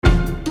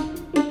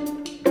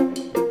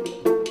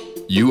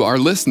You are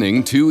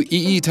listening to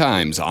EE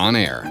Times On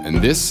Air,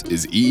 and this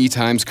is EE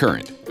Times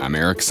Current. I'm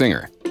Eric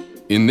Singer.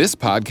 In this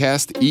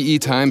podcast, EE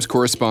Times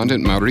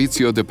correspondent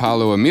Maurizio De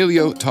Paolo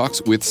Emilio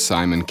talks with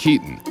Simon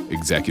Keeton,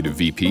 Executive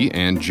VP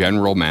and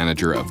General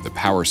Manager of the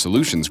Power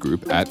Solutions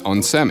Group at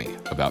onsemi,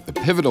 about the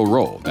pivotal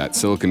role that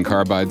silicon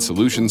carbide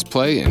solutions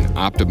play in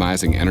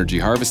optimizing energy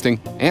harvesting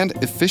and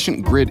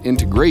efficient grid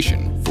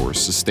integration for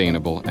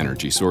sustainable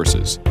energy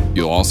sources.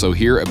 You'll also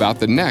hear about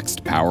the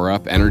next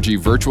PowerUP Energy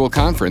Virtual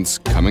Conference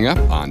coming up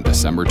on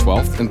December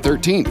 12th and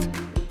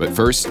 13th. But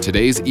first,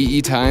 today's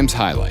EE Times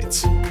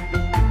highlights.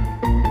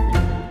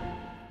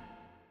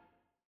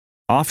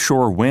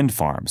 Offshore wind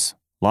farms.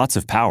 Lots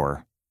of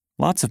power.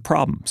 Lots of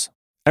problems.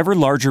 Ever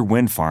larger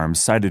wind farms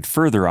sited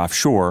further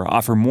offshore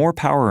offer more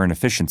power and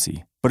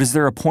efficiency, but is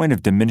there a point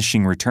of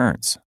diminishing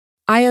returns?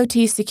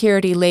 IoT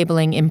security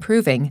labeling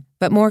improving,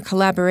 but more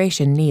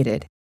collaboration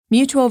needed.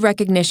 Mutual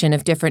recognition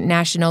of different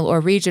national or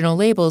regional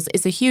labels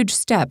is a huge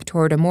step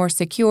toward a more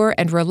secure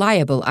and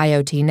reliable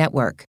IoT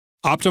network.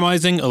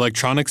 Optimizing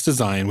electronics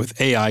design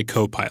with AI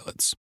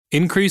copilots.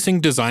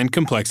 Increasing design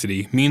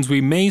complexity means we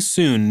may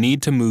soon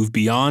need to move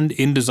beyond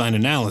InDesign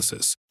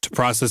analysis to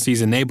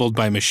processes enabled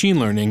by machine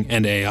learning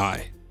and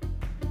AI.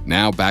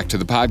 Now back to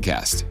the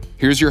podcast.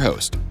 Here's your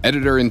host,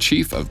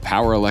 Editor-in-Chief of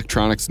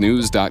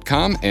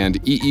PowerElectronicsNews.com and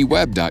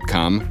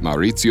EEWeb.com,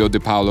 Maurizio De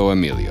Paolo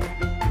Emilio.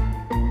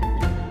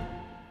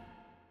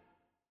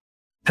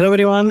 Hello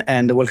everyone,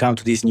 and welcome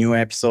to this new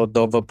episode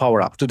of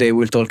PowerUp. Today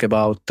we'll talk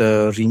about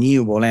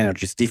renewable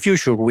energies, the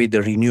future with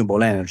the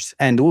renewable energies,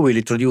 and we will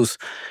introduce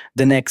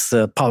the next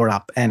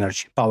PowerUP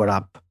Energy,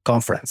 PowerUP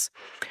Conference.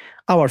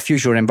 Our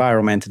future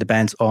environment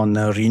depends on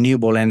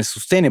renewable and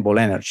sustainable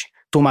energy.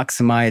 To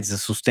maximize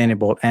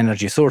sustainable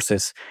energy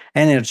sources,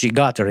 energy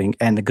gathering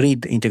and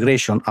grid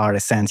integration are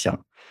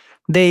essential.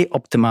 They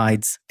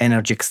optimize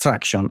energy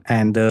extraction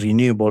and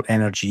renewable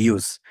energy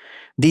use.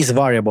 These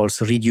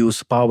variables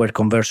reduce power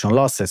conversion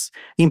losses,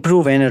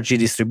 improve energy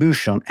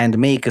distribution, and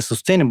make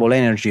sustainable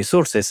energy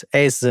sources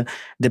as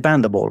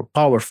dependable,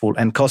 powerful,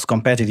 and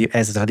cost-competitive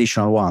as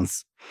traditional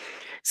ones.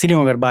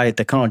 Silicon carbide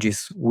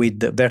technologies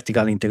with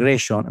vertical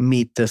integration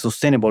meet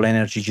sustainable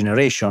energy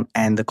generation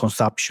and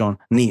consumption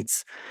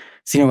needs.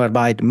 Silicon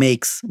carbide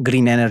makes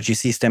green energy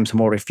systems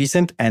more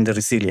efficient and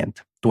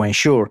resilient. To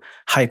ensure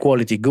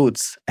high-quality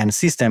goods and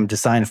system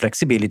design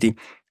flexibility,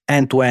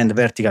 end-to-end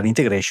vertical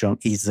integration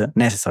is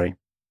necessary.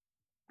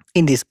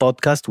 In this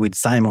podcast with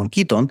Simon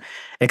Keeton,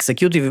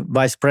 Executive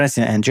Vice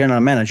President and General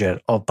Manager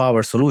of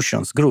Power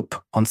Solutions Group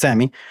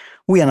onsemi,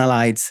 we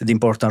analyze the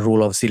important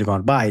role of silicon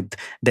carbide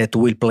that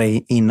will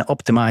play in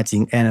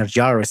optimizing energy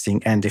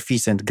harvesting and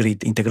efficient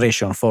grid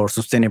integration for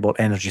sustainable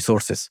energy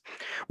sources.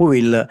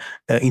 We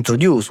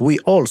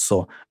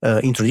also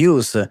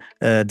introduce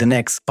the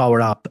next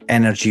PowerUP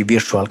Energy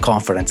Virtual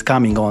Conference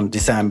coming on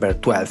December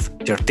 12th,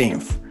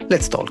 13th.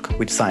 Let's talk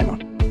with Simon.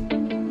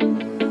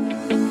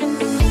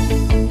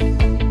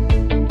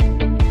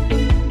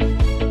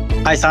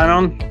 Hi,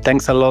 Simon.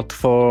 Thanks a lot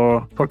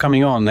for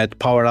coming on at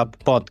PowerUp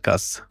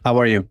Podcast. How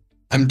are you?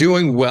 I'm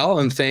doing well,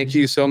 and thank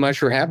you so much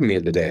for having me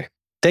today.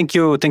 Thank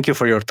you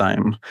for your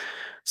time.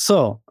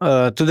 So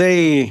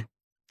today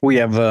we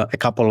have a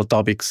couple of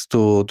topics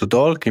to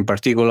talk. In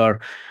particular,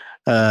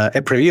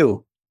 a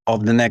preview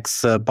of the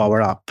next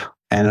PowerUp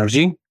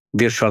Energy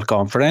Virtual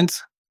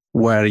Conference,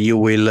 where you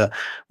will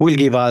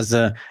give us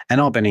an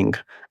opening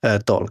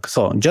talk.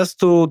 So just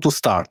to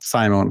start,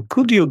 Simon,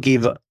 could you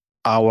give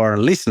our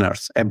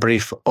listeners a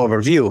brief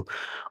overview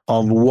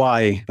of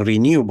why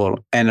renewable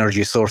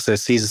energy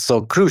sources is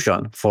so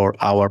crucial for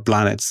our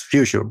planet's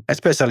future,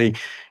 especially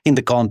in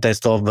the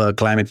context of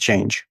climate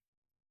change?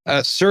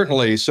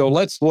 Certainly. So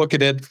let's look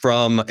at it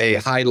from a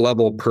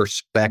high-level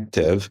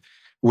perspective,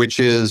 which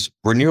is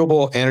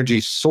renewable energy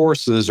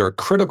sources are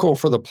critical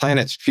for the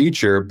planet's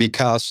future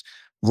because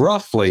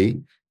roughly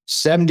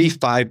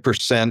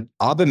 75%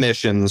 of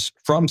emissions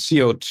from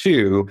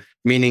CO2,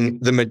 meaning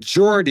the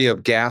majority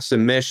of gas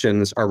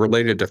emissions, are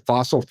related to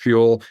fossil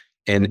fuel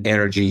and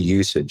energy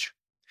usage.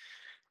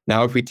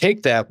 Now, if we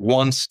take that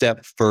one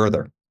step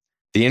further,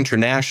 the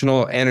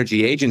International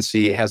Energy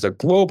Agency has a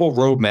global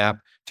roadmap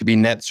to be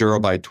net zero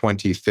by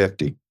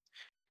 2050.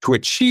 To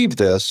achieve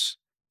this,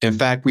 in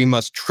fact, we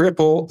must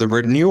triple the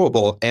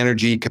renewable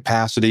energy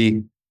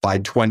capacity by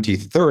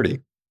 2030.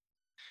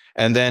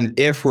 And then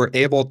if we're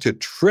able to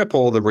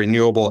triple the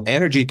renewable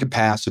energy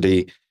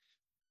capacity,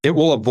 it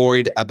will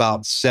avoid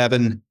about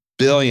 7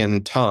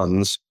 billion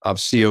tons of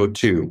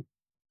CO2,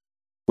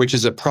 which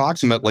is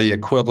approximately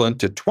equivalent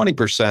to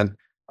 20%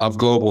 of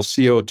global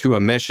CO2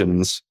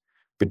 emissions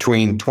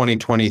between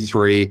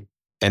 2023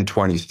 and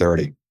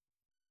 2030.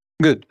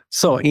 Good.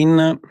 So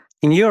in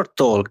your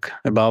talk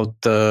about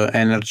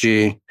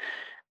energy,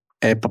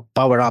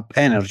 PowerUP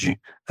Energy,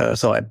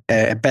 so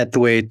a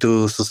pathway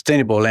to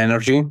sustainable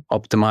energy,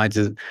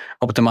 optimize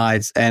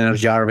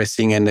energy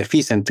harvesting and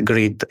efficient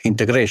grid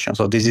integration.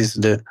 So this is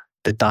the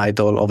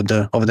title of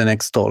the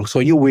next talk. So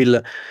you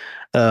will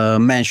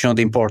mentioned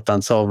the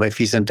importance of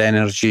efficient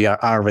energy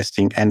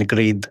harvesting and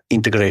grid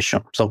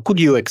integration. So could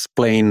you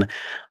explain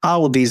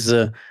how these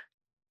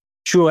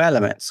two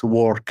elements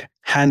work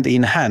hand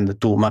in hand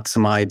to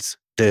maximize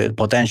the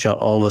potential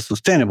of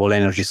sustainable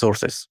energy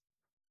sources?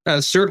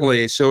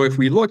 Certainly. So if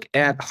we look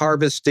at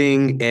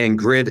harvesting and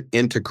grid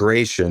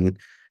integration,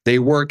 they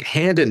work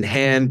hand in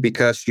hand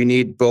because you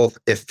need both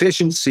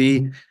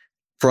efficiency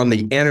from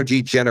the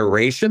energy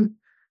generation.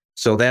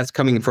 So that's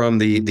coming from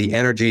the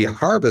energy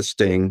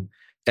harvesting.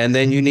 And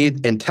then you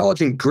need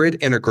intelligent grid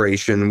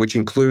integration, which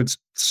includes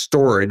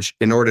storage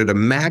in order to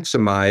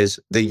maximize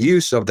the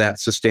use of that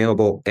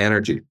sustainable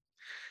energy.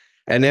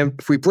 And then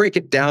if we break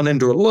it down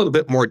into a little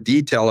bit more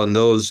detail on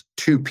those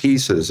two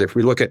pieces, if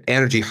we look at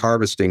energy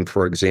harvesting,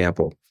 for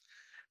example,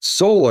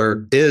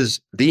 solar is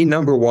the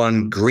number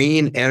one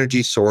green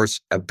energy source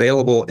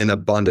available in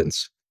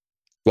abundance,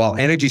 while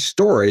energy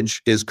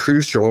storage is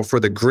crucial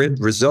for the grid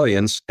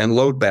resilience and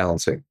load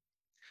balancing.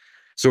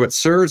 So it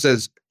serves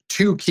as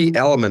two key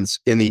elements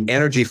in the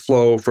energy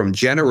flow from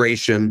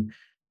generation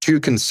to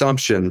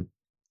consumption,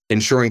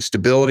 ensuring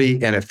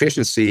stability and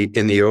efficiency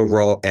in the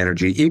overall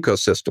energy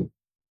ecosystem.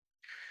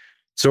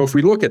 So if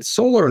we look at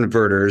solar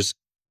inverters,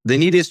 the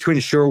need is to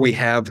ensure we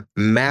have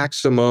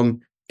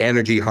maximum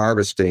energy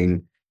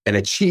harvesting and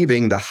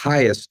achieving the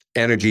highest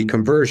energy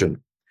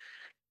conversion.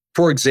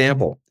 For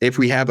example, if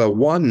we have a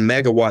 1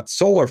 megawatt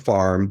solar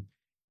farm,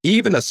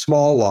 even a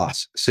small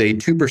loss, say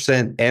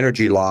 2%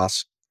 energy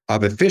loss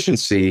of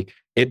efficiency,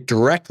 it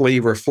directly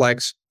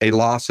reflects a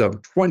loss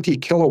of 20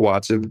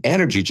 kilowatts of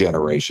energy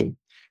generation.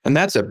 And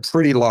that's a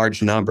pretty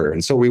large number.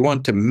 And so we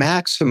want to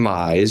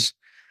maximize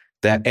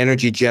that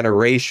energy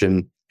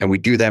generation, and we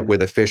do that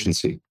with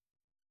efficiency.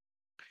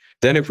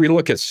 Then if we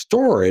look at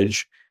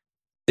storage,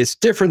 it's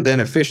different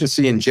than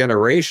efficiency and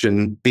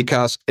generation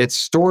because it's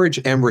storage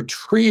and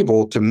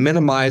retrieval to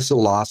minimize the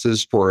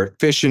losses for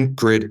efficient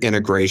grid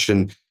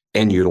integration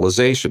and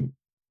utilization.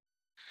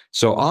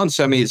 So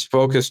onsemi is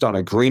focused on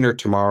a greener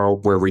tomorrow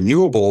where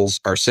renewables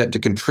are set to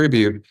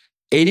contribute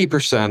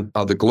 80%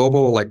 of the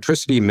global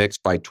electricity mix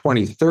by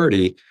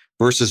 2030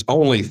 versus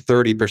only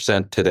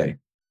 30% today.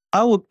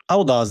 How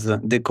does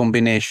the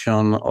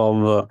combination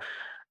of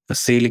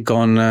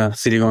silicon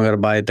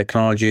carbide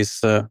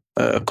technologies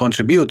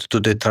contribute to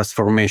the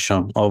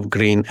transformation of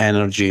green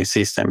energy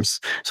systems?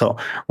 So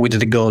with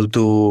the goal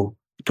to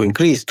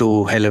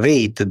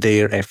elevate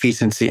their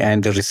efficiency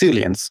and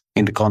resilience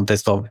in the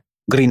context of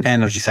green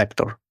energy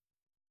sector?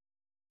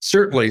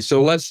 Certainly.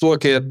 So let's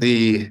look at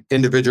the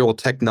individual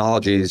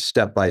technologies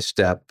step by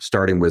step,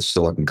 starting with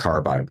silicon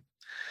carbide.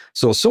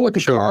 So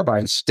silicon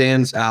carbide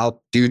stands out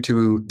due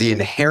to the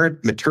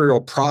inherent material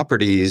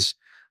properties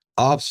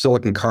of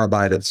silicon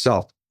carbide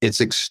itself.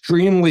 It's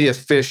extremely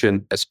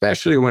efficient,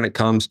 especially when it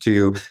comes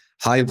to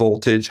high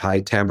voltage, high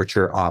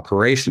temperature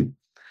operation.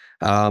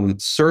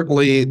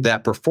 Certainly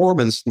that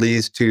performance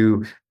leads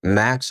to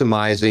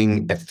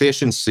maximizing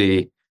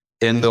efficiency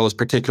in those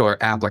particular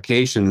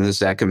applications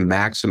that can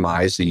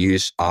maximize the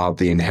use of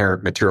the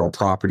inherent material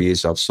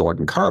properties of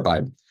silicon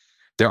carbide.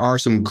 There are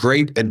some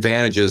great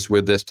advantages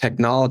with this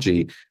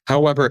technology.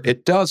 However,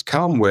 it does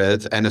come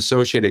with an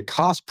associated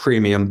cost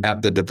premium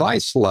at the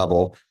device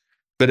level,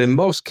 but in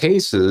most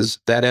cases,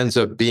 that ends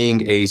up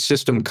being a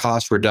system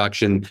cost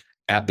reduction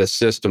at the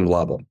system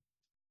level.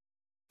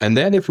 And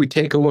then if we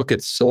take a look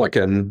at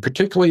silicon,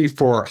 particularly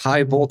for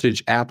high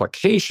voltage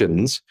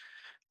applications,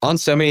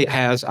 onsemi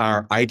has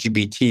our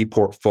IGBT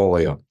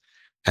portfolio.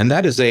 And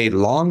that is a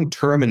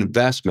long-term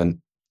investment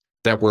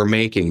that we're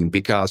making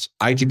because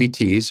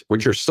IGBTs,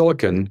 which are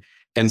silicon,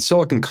 and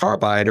silicon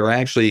carbide are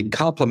actually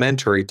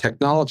complementary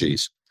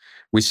technologies.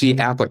 We see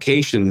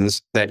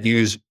applications that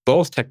use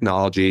both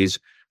technologies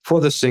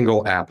for the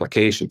single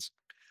applications.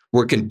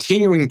 We're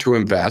continuing to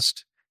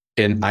invest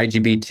in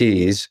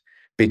IGBTs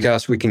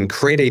because we can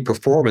create a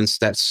performance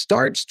that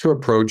starts to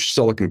approach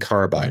silicon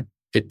carbide.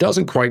 It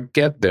doesn't quite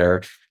get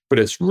there, but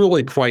it's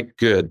really quite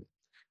good.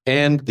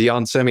 And the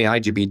onsemi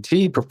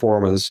IGBT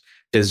performance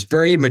is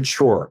very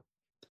mature.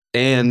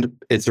 And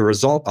it's a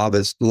result of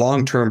its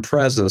long-term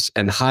presence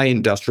and high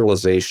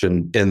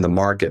industrialization in the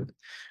market.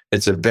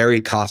 It's a very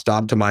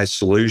cost-optimized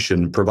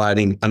solution,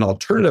 providing an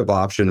alternative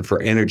option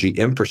for energy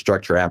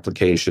infrastructure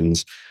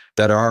applications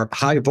that are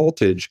high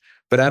voltage,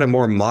 but at a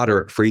more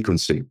moderate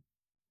frequency.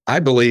 I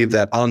believe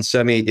that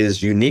onsemi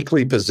is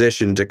uniquely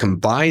positioned to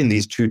combine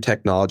these two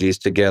technologies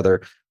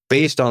together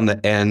based on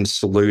the end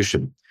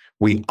solution.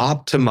 We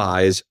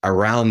optimize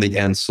around the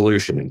end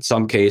solution. In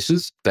some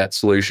cases, that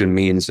solution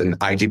means an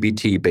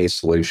IGBT-based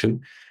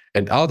solution.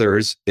 In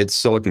others, it's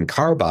silicon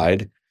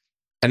carbide.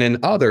 And in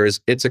others,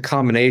 it's a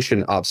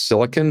combination of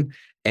silicon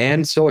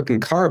and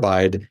silicon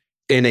carbide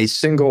in a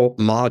single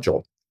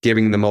module,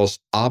 giving the most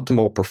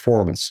optimal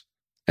performance.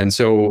 And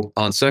so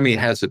onsemi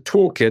has a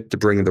toolkit to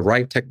bring the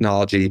right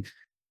technology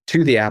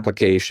to the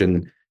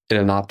application in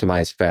an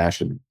optimized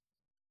fashion.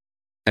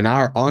 And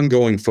our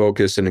ongoing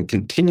focus and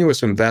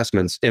continuous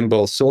investments in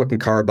both silicon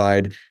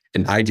carbide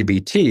and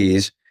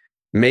IGBTs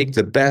make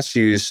the best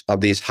use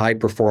of these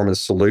high-performance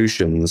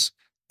solutions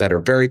that are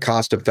very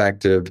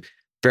cost-effective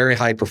very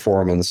high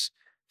performance,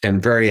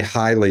 and very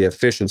highly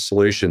efficient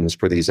solutions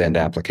for these end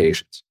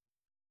applications.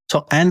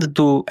 So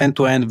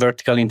end-to-end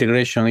vertical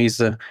integration is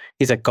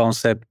a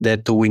concept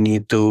that we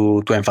need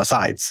to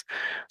emphasize.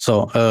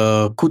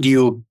 So could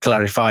you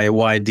clarify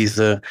why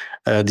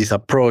this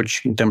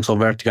approach in terms of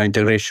vertical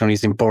integration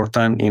is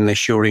important in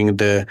ensuring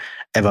the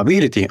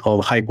availability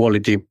of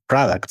high-quality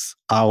products,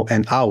 how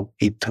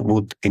it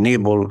would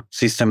enable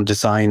system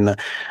design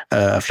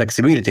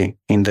flexibility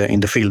in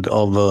the field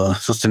of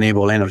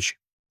sustainable energy?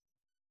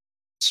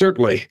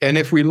 Certainly. And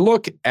if we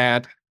look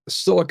at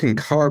silicon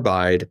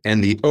carbide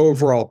and the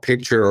overall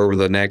picture over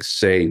the next,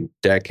 say,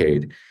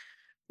 decade,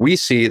 we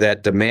see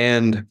that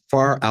demand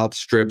far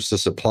outstrips the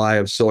supply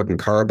of silicon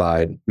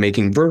carbide,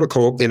 making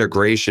vertical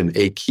integration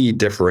a key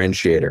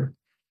differentiator.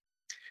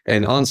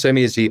 And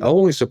onsemi is the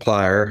only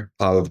supplier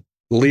of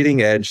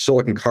leading-edge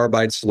silicon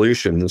carbide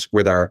solutions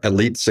with our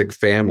Elite 6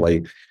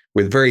 family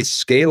with very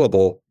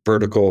scalable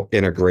vertical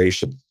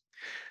integration.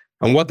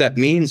 And what that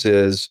means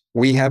is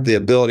we have the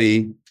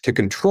ability to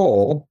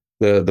control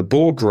the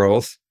boule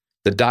growth,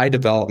 the die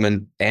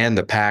development, and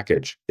the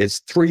package. It's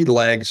 3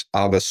 legs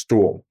of a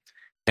stool.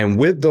 And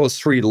with those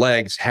 3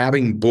 legs,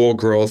 having boule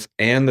growth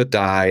and the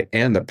die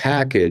and the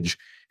package,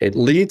 it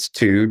leads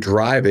to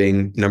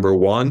driving, number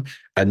one,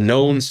 a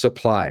known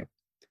supply.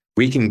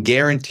 We can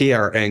guarantee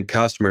our end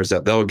customers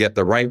that they'll get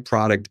the right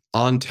product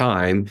on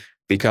time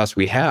because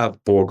we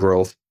have boule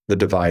growth, the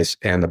device,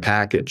 and the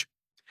package.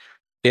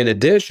 In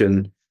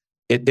addition,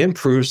 it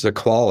improves the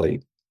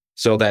quality.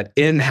 So that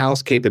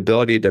in-house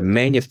capability to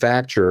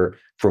manufacture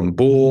from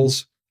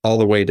boules all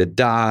the way to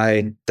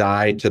die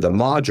to the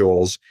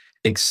modules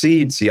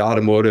exceeds the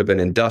automotive and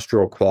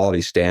industrial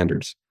quality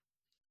standards.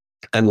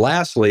 And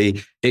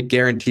lastly, it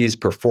guarantees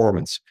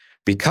performance.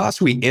 Because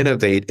we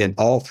innovate in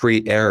all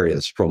 3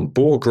 areas, from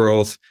boule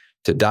growth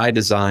to die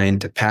design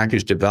to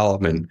package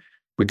development,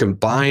 we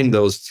combine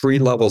those 3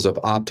 levels of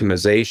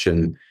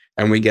optimization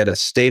and we get a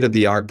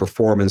state-of-the-art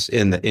performance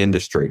in the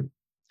industry.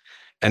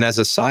 And as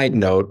a side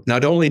note,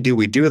 not only do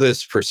we do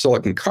this for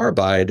silicon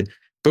carbide,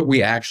 but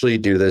we actually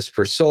do this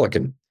for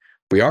silicon.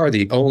 We are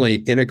the only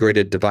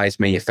integrated device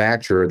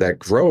manufacturer that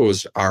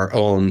grows our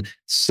own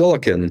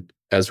silicon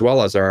as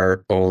well as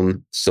our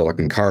own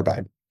silicon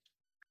carbide.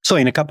 So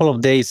in a couple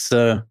of days,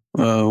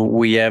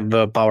 we have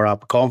a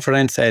PowerUP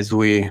conference. As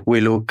we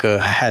look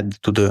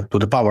ahead to the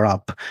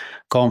PowerUP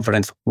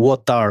conference,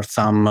 what are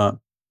some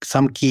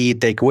key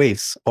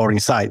takeaways or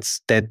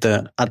insights that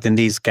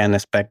attendees can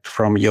expect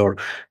from your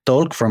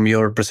talk, from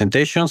your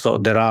presentation? So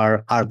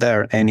are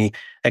there any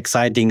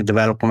exciting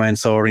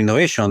developments or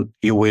innovation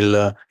you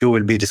will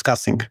be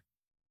discussing?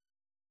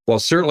 Well,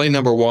 certainly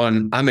number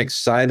one, I'm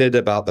excited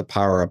about the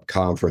PowerUP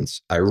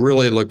conference. I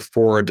really look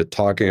forward to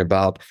talking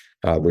about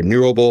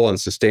renewable and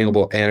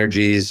sustainable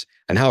energies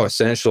and how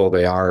essential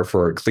they are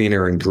for a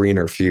cleaner and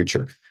greener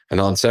future. And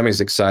onsemi is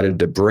excited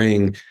to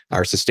bring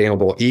our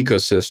sustainable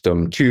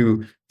ecosystem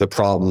to the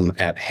problem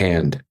at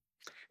hand.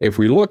 If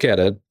we look at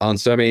it,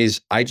 onsemi's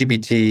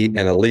IGBT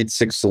and Elite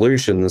 6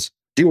 solutions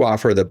do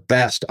offer the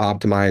best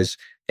optimized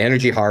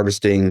energy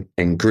harvesting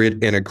and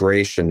grid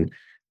integration,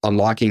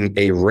 unlocking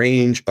a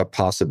range of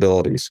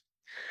possibilities.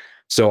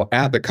 So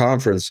at the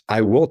conference,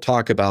 I will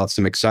talk about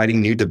some exciting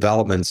new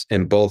developments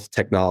in both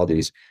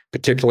technologies,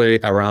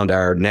 particularly around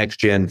our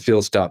next-gen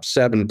FieldStop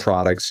 7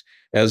 products,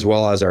 as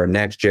well as our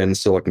next-gen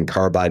silicon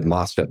carbide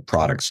MOSFET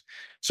products.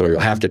 So you'll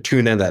have to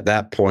tune in at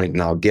that point,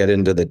 and I'll get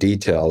into the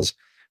details.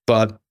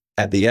 But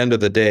at the end of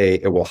the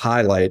day, it will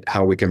highlight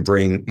how we can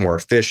bring more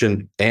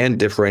efficient and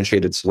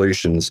differentiated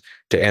solutions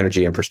to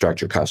energy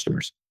infrastructure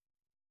customers.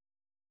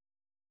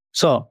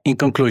 So in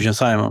conclusion,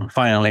 Simon,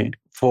 finally,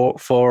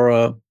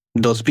 for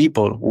those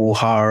people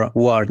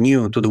who are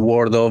new to the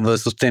world of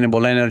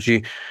sustainable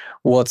energy,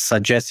 what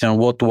suggestion,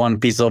 what one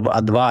piece of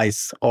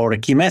advice or a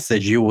key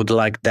message you would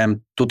like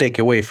them to take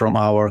away from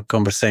our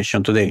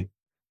conversation today?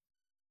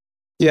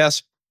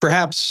 Yes,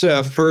 perhaps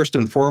first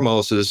and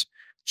foremost is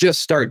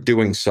just start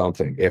doing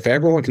something. If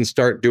everyone can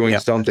start doing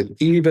something,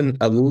 even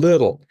a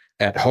little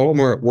at home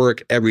or at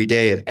work every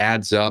day, it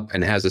adds up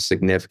and has a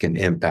significant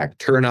impact.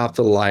 Turn off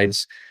the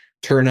lights,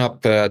 turn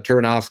off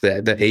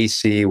the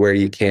AC where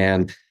you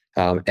can.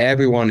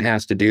 Everyone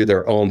has to do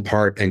their own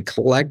part, and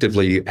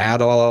collectively you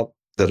add all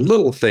the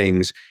little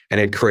things and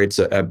it creates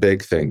a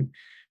big thing.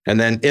 And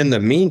then in the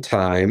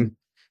meantime,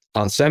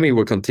 onsemi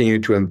will continue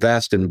to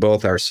invest in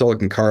both our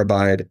silicon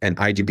carbide and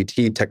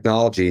IGBT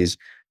technologies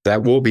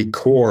that will be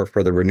core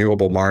for the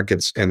renewable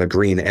markets and the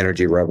green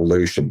energy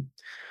revolution.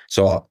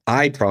 So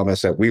I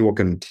promise that we will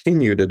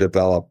continue to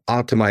develop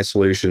optimized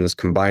solutions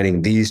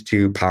combining these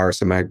two power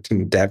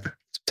semiconductor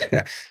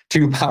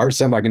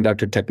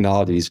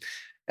technologies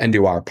and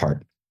do our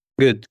part.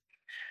 Good.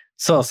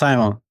 So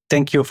Simon,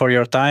 thank you for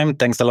your time.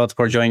 Thanks a lot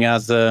for joining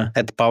us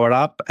at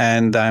PowerUP,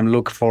 and I'm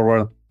looking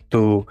forward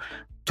to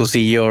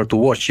attend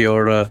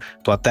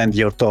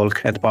your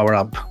talk at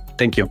PowerUP.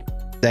 Thank you.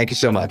 Thank you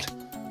so much.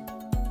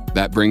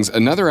 That brings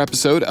another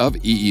episode of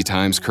EE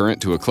Times Current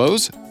to a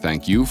close.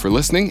 Thank you for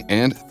listening,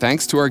 and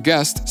thanks to our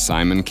guest,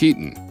 Simon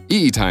Keeton,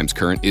 EE Times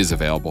Current is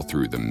available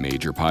through the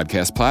major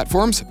podcast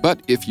platforms,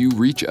 but if you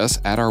reach us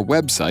at our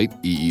website,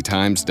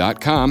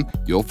 eetimes.com,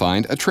 you'll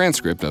find a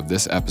transcript of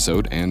this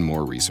episode and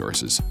more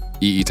resources.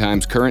 EE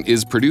Times Current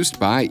is produced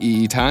by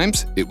EE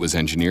Times. It was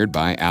engineered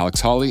by Alex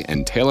Hawley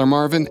and Taylor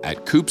Marvin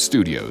at Coop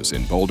Studios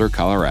in Boulder,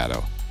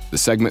 Colorado. The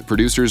segment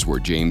producers were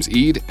James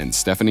Eade and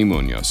Stephanie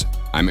Munoz.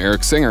 I'm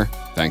Eric Singer.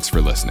 Thanks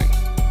for listening.